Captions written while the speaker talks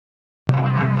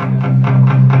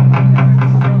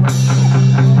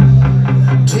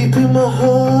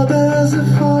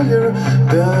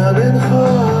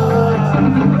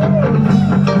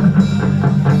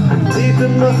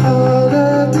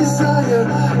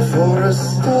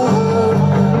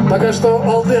Пока что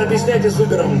алды объясняйте с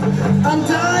Убером. I'm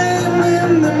dying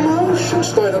in the motion.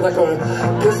 Что это такое?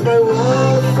 Cause my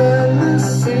world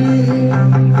fantasy.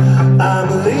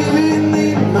 I'm living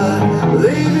in my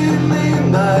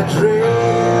dream.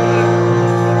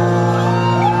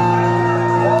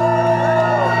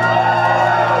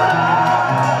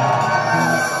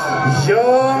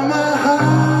 You're my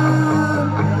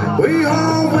heart, we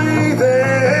always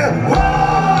there.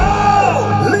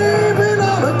 Whoa! Living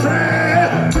on a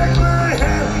prayer. Take my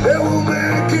hand, it will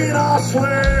make it, I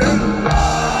swear.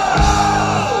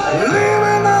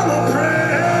 Living on a prayer.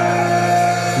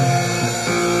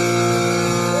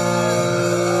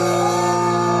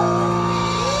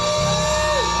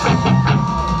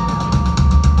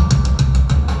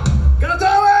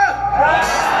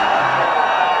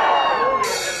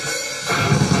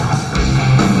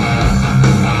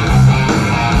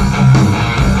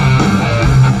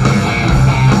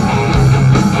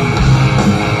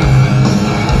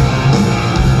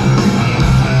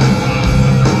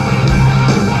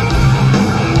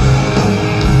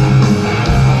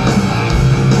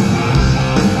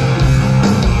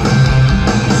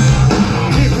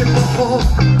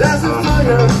 There's a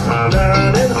fire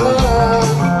burning hot.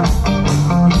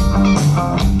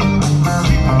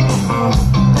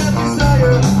 That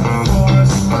desire for a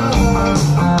spark.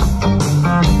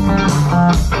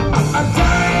 I'm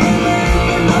dying in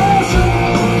the ocean.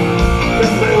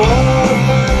 Cause we won't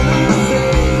find the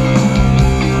sea.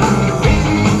 I'm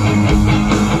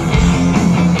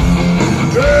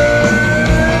dream.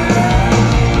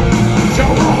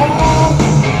 Show my home.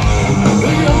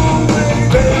 We always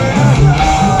there.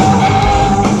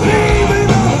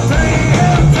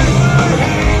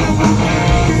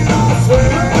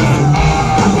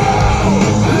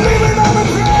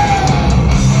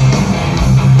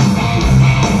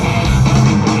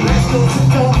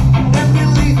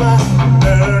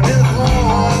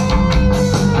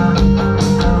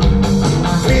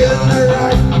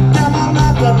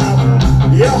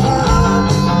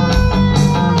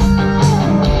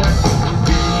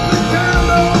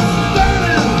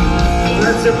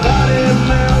 Your body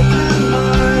melting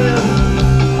mine.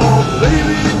 Oh,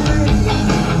 living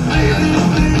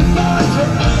my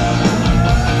dream.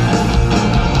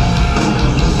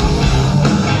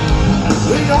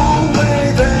 We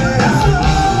always there.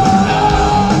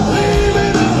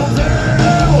 Living on the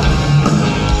trail.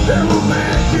 They will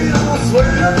make it, I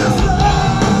swear.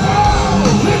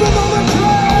 Living on the trail.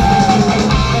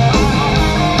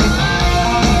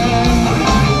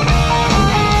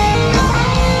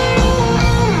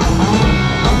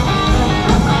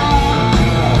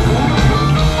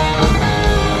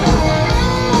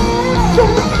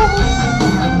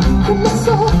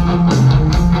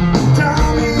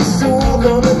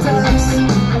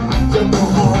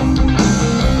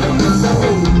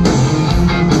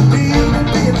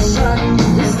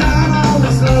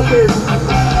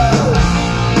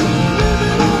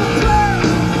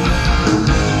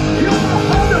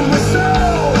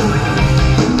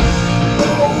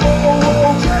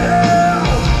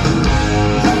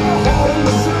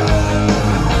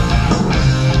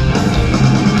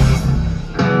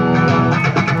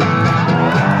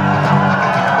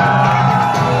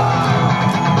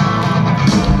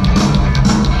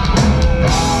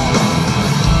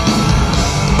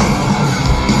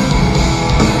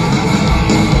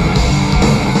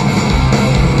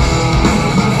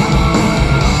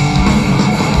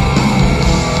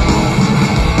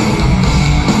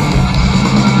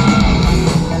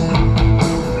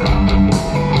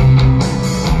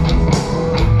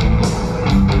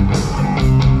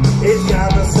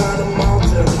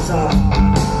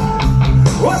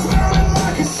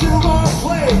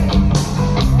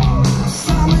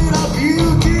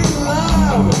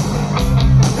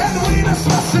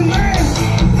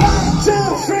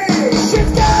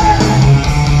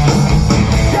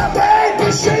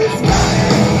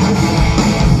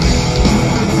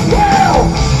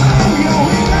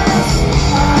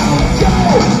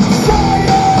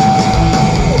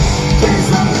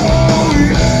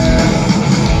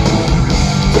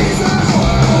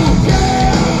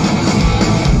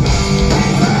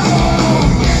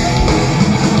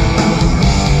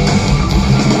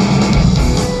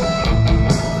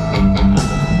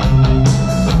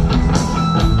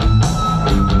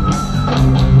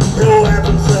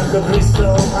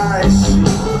 Crystal eyes,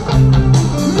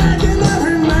 making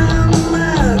every man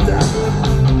mad.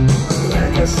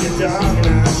 Like a sit down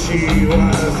and she was.